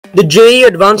The JEE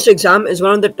Advanced exam is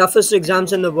one of the toughest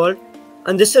exams in the world,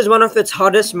 and this is one of its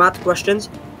hardest math questions,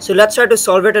 so let's try to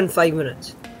solve it in 5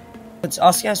 minutes. It's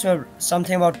asking us for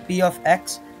something about p of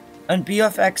x, and p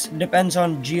of x depends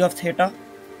on g of theta,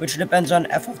 which depends on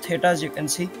f of theta, as you can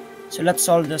see. So let's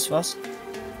solve this first.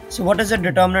 So what is the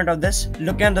determinant of this?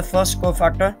 Looking at the first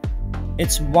cofactor,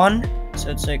 it's 1, so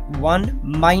it's like 1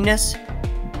 minus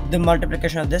the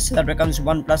multiplication of this, so that becomes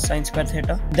 1 plus sine square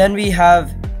theta. Then we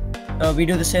have we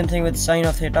do the same thing with sine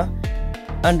of theta,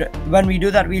 and when we do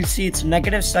that, we'll see it's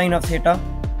negative sine of theta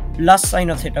plus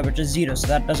sine of theta, which is 0, so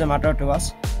that doesn't matter to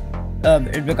us.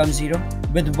 It becomes 0.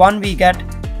 With 1 we get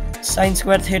sine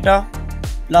square theta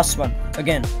plus 1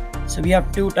 again, so we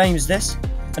have 2 times this,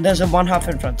 and there's a 1/2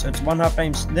 in front, so it's 1/2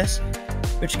 times this,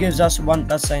 which gives us 1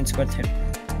 plus sine square theta.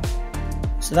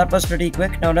 So that was pretty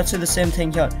quick. Now let's do the same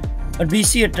thing here, but we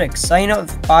see a trick. Sine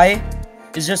of pi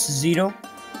is just 0,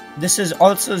 this is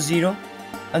also 0,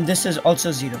 and this is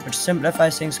also 0, which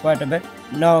simplifies things quite a bit.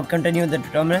 Now continue the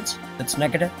determinants, it's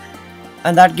negative,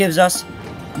 and that gives us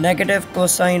negative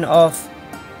cosine of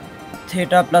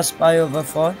theta plus pi over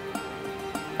 4.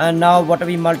 And now what are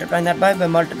we multiplying that by? We're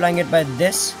multiplying it by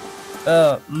this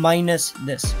minus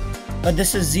this, but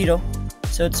this is 0,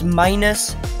 so it's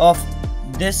minus of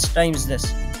this times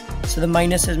this, so the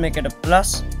minuses make it a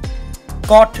plus.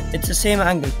 Cot, it's the same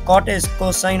angle. Cot is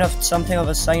cosine of something of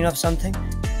a sine of something,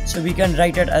 so we can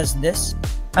write it as this.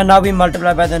 And now we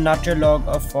multiply by the natural log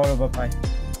of 4 over pi.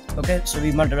 Okay, so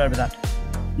we multiply by that.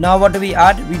 Now what do we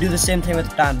add? We do the same thing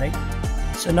with tan, right?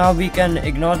 So now we can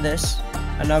ignore this,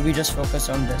 and now we just focus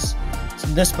on this. So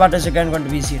this part is again going to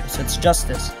be 0, so it's just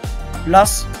this,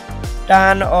 plus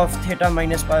tan of theta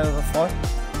minus pi over 4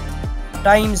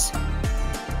 times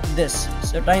this,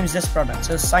 so times this product.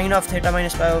 So sine of theta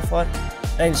minus pi over 4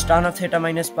 times tan of theta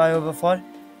minus pi over 4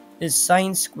 is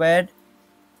sine squared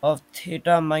of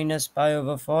theta minus pi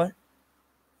over 4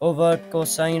 over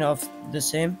cosine of the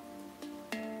same,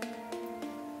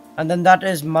 and then that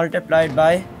is multiplied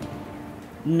by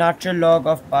natural log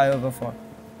of pi over 4.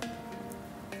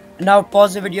 Now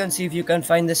pause the video and see if you can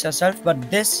find this yourself,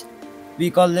 but this, we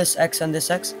call this x and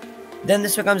this x. Then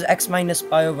this becomes x minus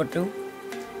pi over 2,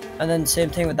 and then same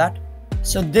thing with that.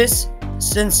 So this,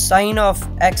 since sine of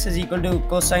x is equal to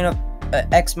cosine of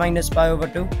x minus pi over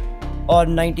 2, or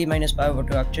 90 minus pi over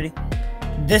 2 actually,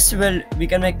 this will, we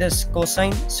can make this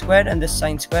cosine squared and this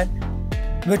sine squared,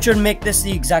 which would make this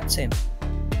the exact same.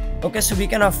 Okay, so we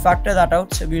can factor that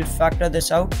out, so we'll factor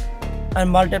this out and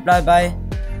multiply by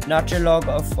natural log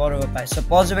of 4 over pi. So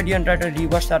pause the video and try to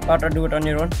rewatch that part or do it on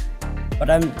your own,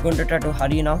 but I'm going to try to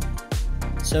hurry now.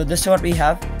 So this is what we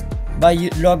have. By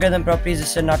logarithm properties,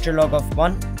 this is a natural log of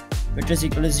 1, which is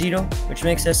equal to 0, which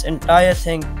makes this entire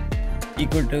thing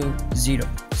equal to 0.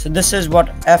 So this is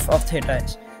what f of theta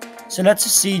is. So let's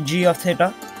see g of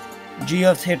theta. G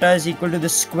of theta is equal to the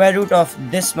square root of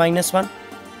this minus 1.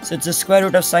 So it's the square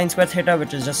root of sine square theta,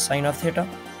 which is just sine of theta,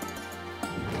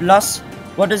 plus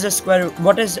what is the square root?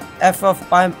 What is f of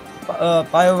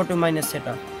pi over 2 minus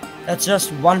theta? That's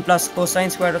just 1 plus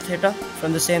cosine square of theta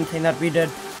from the same thing that we did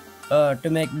to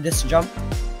make this jump.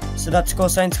 So that's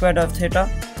cosine squared of theta,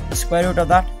 the square root of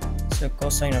that, so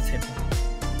cosine of theta.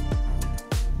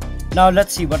 Now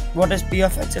let's see what is p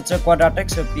of x. It's a quadratic,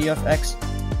 so p of x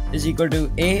is equal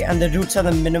to a, and the roots are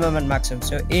the minimum and maximum,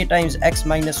 so a times x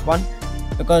minus 1,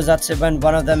 because that's when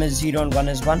one of them is 0 and one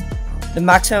is 1. The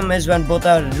maximum is when both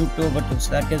are root 2 over 2,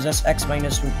 so that gives us x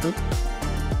minus root 2.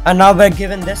 And now we're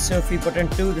given this, so if we put in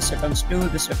 2, this becomes 2,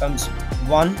 this becomes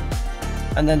 1,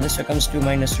 and then this becomes 2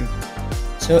 minus root 2.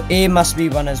 So a must be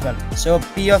 1 as well. So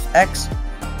p of x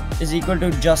is equal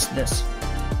to just this.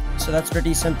 So that's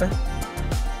pretty simple.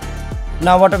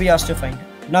 Now what are we asked to find?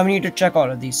 Now we need to check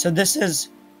all of these. So this is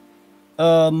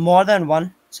more than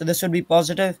 1, so this would be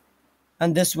positive,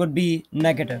 and this would be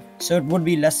negative, so it would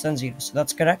be less than 0, so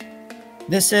that's correct.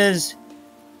 This is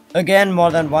again more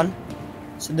than 1,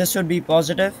 so this would be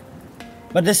positive,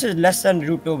 but this is less than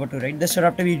root 2 over 2, right? This would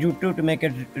have to be root 2 to make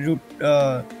it root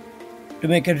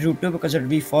 2, because it would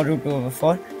be 4 root 2 over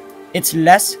 4. It's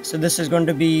less, so this is going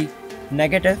to be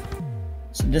negative,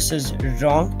 so this is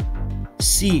wrong.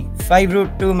 C, 5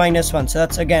 root 2 minus 1, so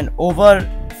that's again over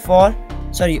 4,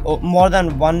 sorry, more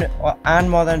than 1 and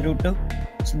more than root 2.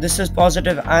 So this is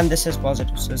positive and this is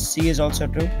positive, so C is also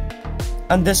true.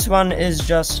 And this one is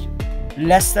just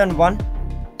less than 1,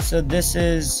 so this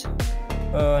is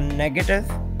negative.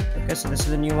 Okay, so this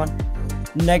is a new one,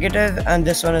 negative, and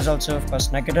this one is also of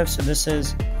course negative, so this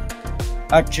is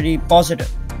actually positive.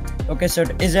 Okay, so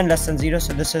it isn't less than 0,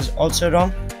 so this is also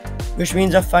wrong, which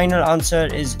means the final answer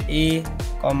is A,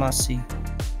 C.